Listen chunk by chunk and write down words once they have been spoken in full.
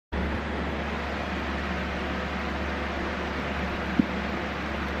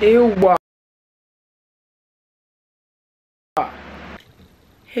Ew.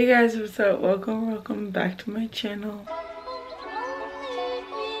 Hey guys, what's up? Welcome back to my channel.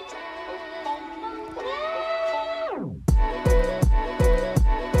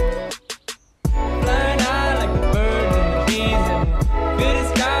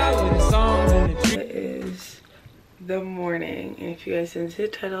 It is the morning, and if you guys didn't see the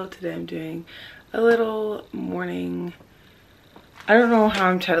title, today I'm doing a little morning. I don't know how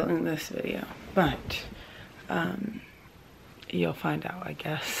I'm titling this video, but you'll find out, I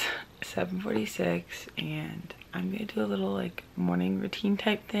guess. 7:46, and I'm gonna do a little like morning routine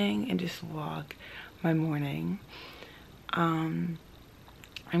type thing and just vlog my morning. I'm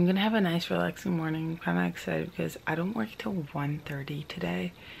gonna have a nice relaxing morning. I'm kind of excited because I don't work till 1:30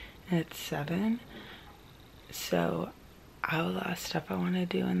 today, and it's 7, so I have a lot of stuff I want to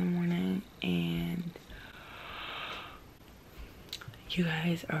do in the morning, and you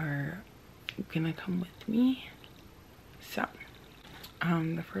guys are gonna come with me. So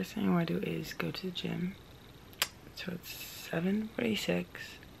the first thing I want to do is go to the gym. So it's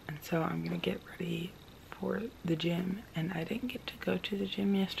 7:46, and so I'm gonna get ready for the gym. And I didn't get to go to the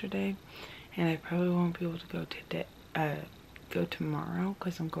gym yesterday, and I probably won't be able to go today, go tomorrow,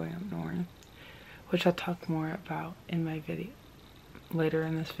 because I'm going up north, which I'll talk more about in my video later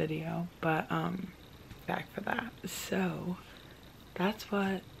in this video. But back for that. So that's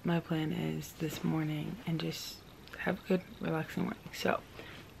what my plan is this morning, and just have a good relaxing morning. So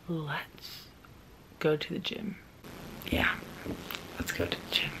let's go to the gym. Yeah, let's go to the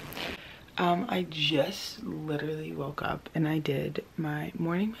gym. I just literally woke up and I did my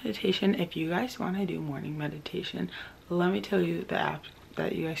morning meditation. If you guys want to do morning meditation, let me tell you the app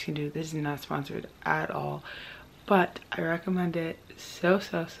that you guys can do. This is not sponsored at all, but I recommend it so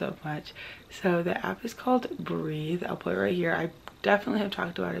much. So the app is called Breathe. I'll put it right here. I definitely have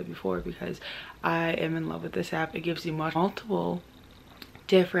talked about it before because I am in love with this app. It gives you multiple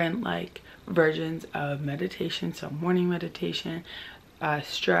different like versions of meditation. So morning meditation,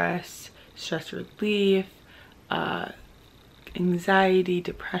 stress relief, anxiety,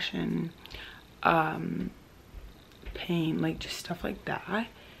 depression, pain, like just stuff like that.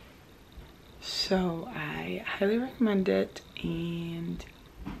 So I highly recommend it. And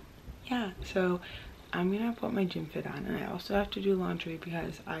yeah, so I'm gonna put my gym fit on, and I also have to do laundry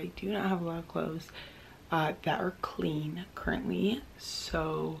because I do not have a lot of clothes that are clean currently.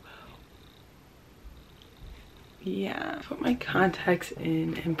 So yeah, put my contacts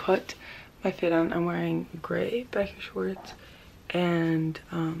in and put my fit on. I'm wearing gray biker shorts and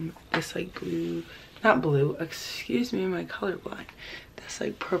this like blue, not blue, excuse me, my colorblind, this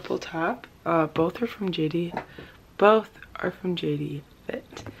like purple top. Both are from JD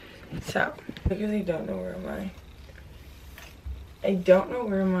Fit. So I really don't know where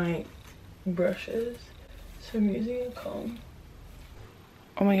my brush is, so I'm using a comb.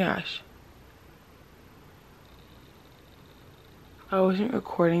 Oh my gosh, I wasn't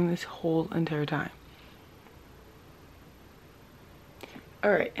recording this whole entire time.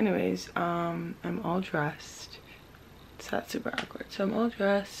 Alright, anyways, I'm all dressed. It's not super awkward. So I'm all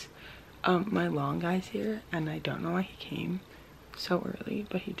dressed. My long guy's here, and I don't know why he came so early,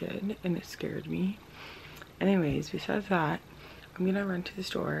 but he did, and it scared me. Anyways, besides that, I'm gonna run to the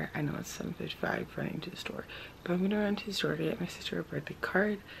store. I know it's 7:55 running to the store, but I'm gonna run to the store to get my sister a birthday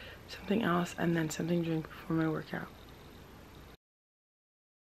card, something else, and then something to drink before my workout.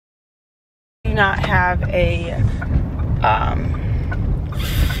 I do not have a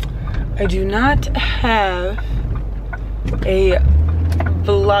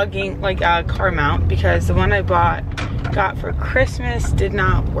vlogging like a car mount because the one I got for Christmas did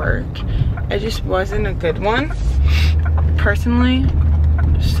not work. It just wasn't a good one personally.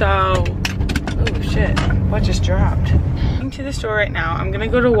 So oh shit, what just dropped? I'm going to the store right now. I'm gonna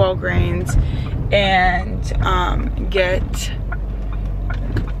go to Walgreens and get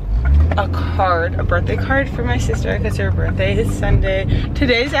a birthday card for my sister because her birthday is Sunday.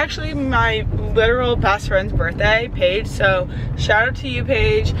 Today's actually my literal best friend's birthday, Paige, so shout out to you,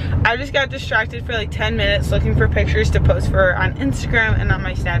 Paige. I just got distracted for like 10 minutes looking for pictures to post for her on Instagram and on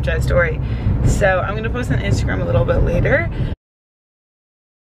my Snapchat story. So I'm gonna post on Instagram a little bit later.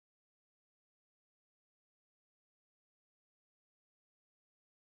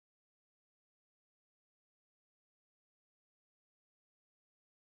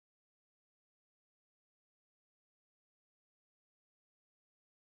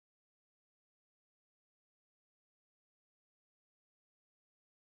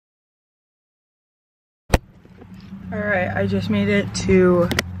 Alright, I just made it to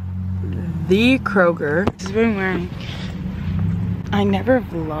the Kroger. This is what I'm wearing. I never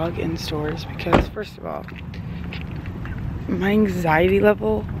vlog in stores because, first of all, my anxiety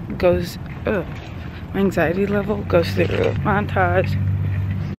level goes through the montage.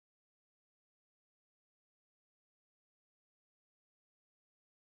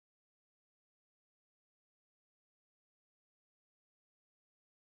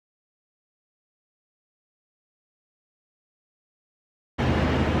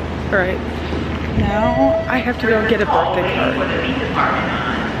 Alright, now I have to go get a birthday card.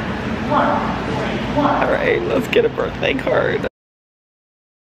 Alright, let's get a birthday card.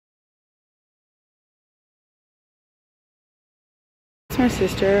 It's my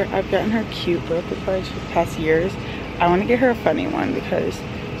sister. I've gotten her cute birthday cards for the past years. I want to get her a funny one because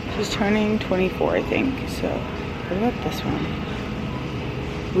she's turning 24, I think. So, what about this one?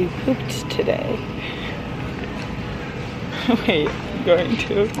 We pooped today. Wait, I'm going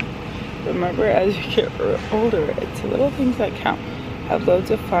to remember as you get older, it's the little things that count. Have loads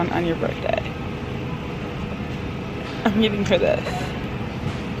of fun on your birthday. I'm getting her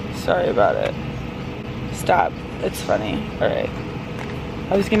this. Sorry about it. Stop. It's funny. Alright.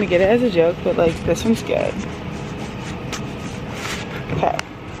 I was gonna get it as a joke, but like this one's good. Okay.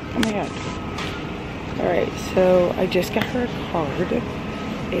 Oh my god. Alright, so I just got her a card.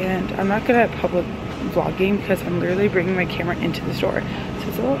 And I'm not good at public vlogging because I'm literally bringing my camera into the store. So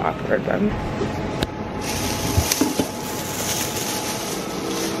it's a little awkward, but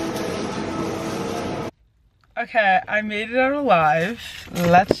okay, I made it out alive.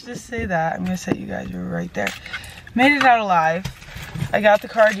 Let's just say that. I'm gonna set you guys right there. Made it out alive. I got the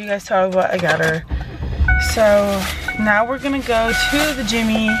card. You guys saw what I got her. So now we're gonna go to the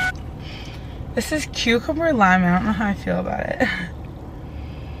Jimmy. This is cucumber lime. I don't know how I feel about it.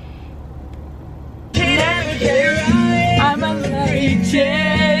 I'm a legend.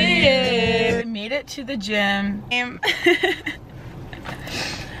 I made it to the gym. I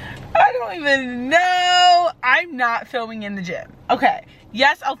don't even know. I'm not filming in the gym. Okay.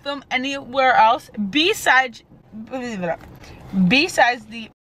 Yes, I'll film anywhere else besides the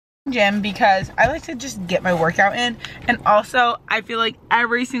gym because I like to just get my workout in. And also, I feel like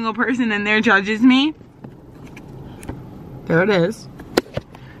every single person in there judges me. There it is.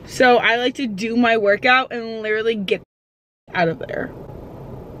 So I like to do my workout and literally get out of there.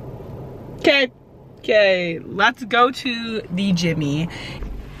 Okay, let's go to the Jimmy.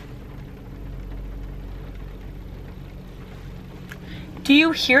 Do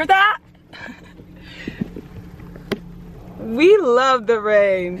you hear that? We love the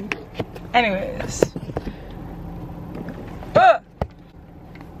rain. Anyways.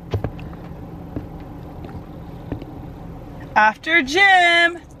 After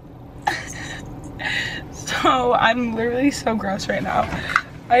gym. So I'm literally so gross right now.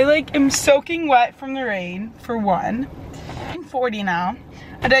 I like am soaking wet from the rain for one. I'm 40 now.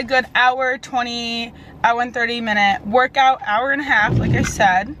 I did a good hour and 30 minute workout, hour and a half like I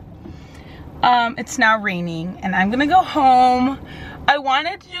said. It's now raining and I'm gonna go home. I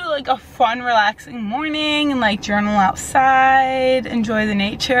wanted to do like a fun relaxing morning and like journal outside, enjoy the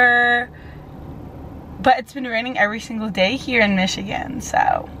nature, but it's been raining every single day here in Michigan,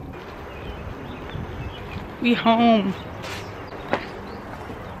 so we home.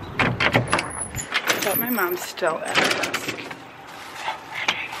 But my mom's still at her desk.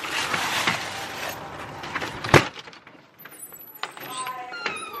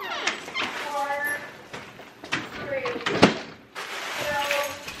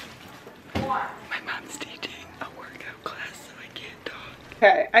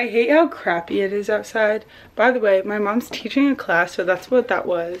 Okay, I hate how crappy it is outside. By the way, my mom's teaching a class, so that's what that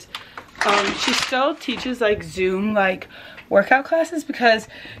was. She still teaches like Zoom like workout classes because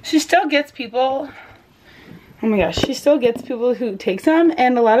she still gets people, oh my gosh, she still gets people who take them,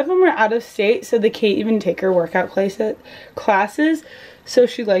 and a lot of them are out of state, so they can't even take her workout classes, so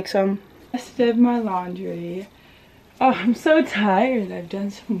she likes them. I did my laundry. Oh, I'm so tired. I've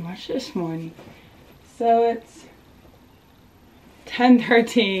done so much this morning. So it's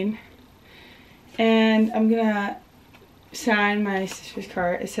 10:13 and I'm gonna sign my sister's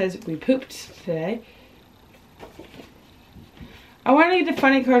card. It says we pooped today. I want to get a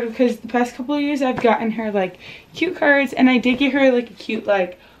funny card because the past couple of years I've gotten her like cute cards, and I did get her like a cute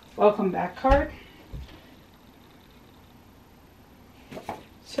like welcome back card.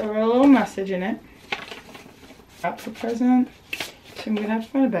 So a little message in it. Up for present. So I'm gonna have to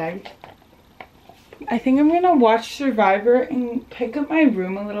find a bag. I think I'm gonna watch Survivor and pick up my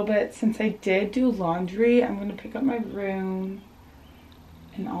room a little bit. Since I did do laundry, I'm gonna pick up my room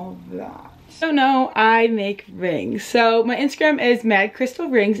and all of that. So no, I make rings. So my Instagram is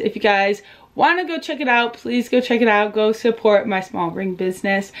madcrystalrings if you guys want to go check it out, please go check it out. Go support my small ring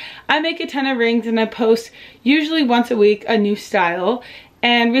business. I make a ton of rings and I post usually once a week a new style.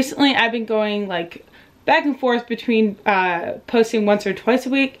 And recently I've been going like back and forth between posting once or twice a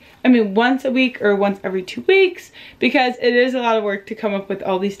week. I mean once a week or once every 2 weeks, because it is a lot of work to come up with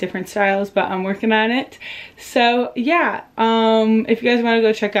all these different styles, but I'm working on it. So yeah, if you guys want to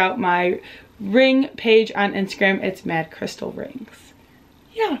go check out my ring page on Instagram, it's Mad Crystal Rings.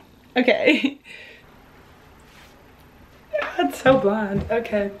 Yeah, okay. That's so blonde.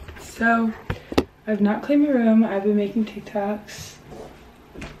 Okay, so I've not cleaned my room. I've been making TikToks.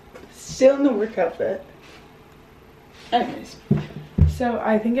 Still in the work outfit. Anyways, so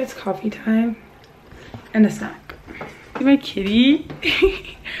I think it's coffee time and a snack. My kitty.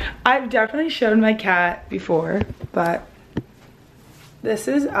 I've definitely shown my cat before, but this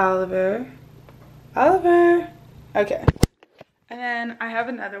is Oliver. Oliver. Okay. And then I have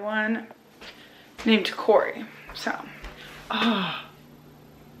another one named Corey. So, oh,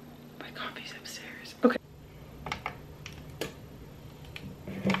 my coffee's upstairs. Okay.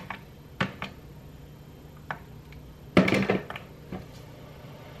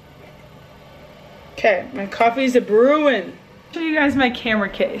 Okay, my coffee's a brewing. I'll show you guys my camera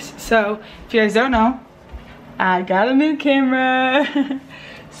case. So, if you guys don't know, I got a new camera.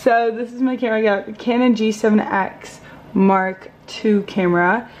 So, this is my camera. I got a Canon G7X Mark II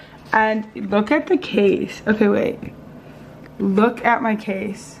camera. And look at the case. Okay, wait. Look at my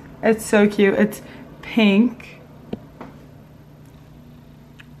case. It's so cute. It's pink.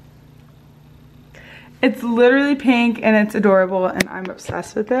 It's literally pink and it's adorable and I'm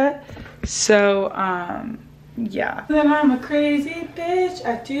obsessed with it. So, yeah. Then I'm a crazy bitch.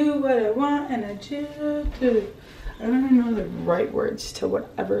 I do what I want and I do. I don't even know the right words to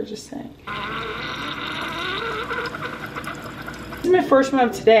whatever I just saying. This is my first one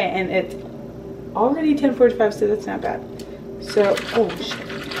of today and it's already 10:45, so that's not bad. So, oh shit.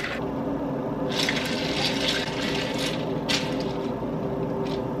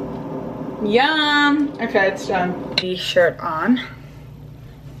 Yum. Okay, it's done. T-shirt on.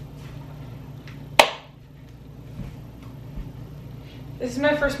 This is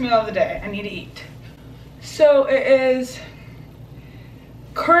my first meal of the day. I need to eat. So it is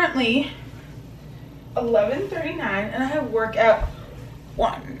currently 11:39 and I have work at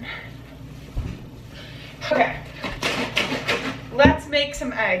 1. Okay. Let's make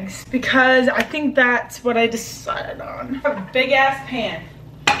some eggs because I think that's what I decided on. I have a big ass pan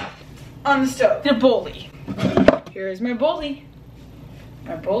on the stove. The bowlie. Here's my bowlie.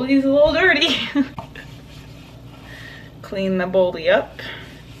 My bowlie is a little dirty. Clean the bowlie up.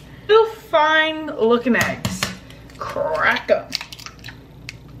 2 fine looking eggs. Crack them.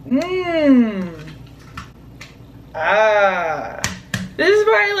 This is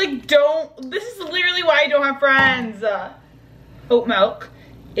why I like this is literally why I don't have friends. Oat milk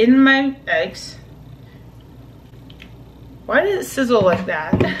in my eggs. Why did it sizzle like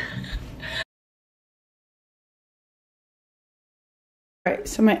that? Alright,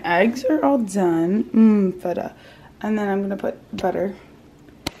 so my eggs are all done. Feta. And then I'm gonna put butter.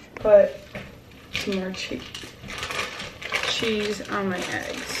 Put some more cheese on my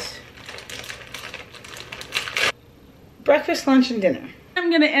eggs. Breakfast, lunch, and dinner.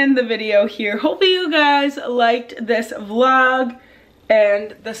 I'm gonna end the video here. Hopefully you guys liked this vlog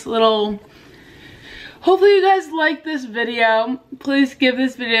and this little... Hopefully you guys liked this video. Please give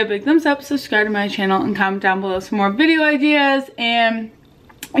this video a big thumbs up, subscribe to my channel, and comment down below some more video ideas. And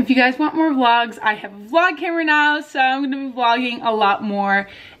if you guys want more vlogs, I have a vlog camera now, so I'm gonna be vlogging a lot more.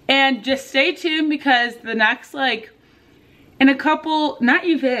 And just stay tuned because the next, like, in a couple, not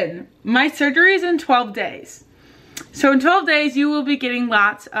even, my surgery is in 12 days. So in 12 days, you will be getting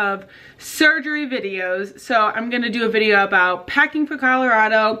lots of surgery videos. So I'm gonna do a video about packing for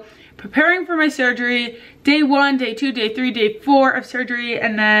Colorado, preparing for my surgery, day 1, day 2, day 3, day 4 of surgery,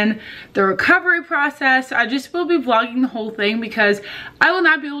 and then the recovery process. So I just will be vlogging the whole thing because I will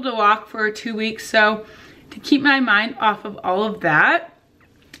not be able to walk for 2 weeks. So to keep my mind off of all of that,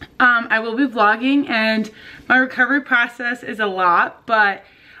 I will be vlogging, and my recovery process is a lot, but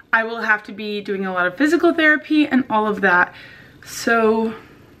I will have to be doing a lot of physical therapy and all of that. So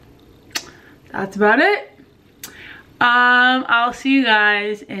that's about it. I'll see you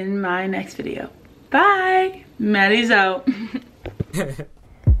guys in my next video. Bye. Maddie's out.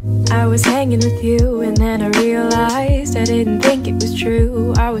 I was hanging with you and then I realized I didn't think it was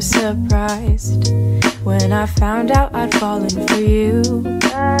true. I was surprised when I found out I'd fallen for you.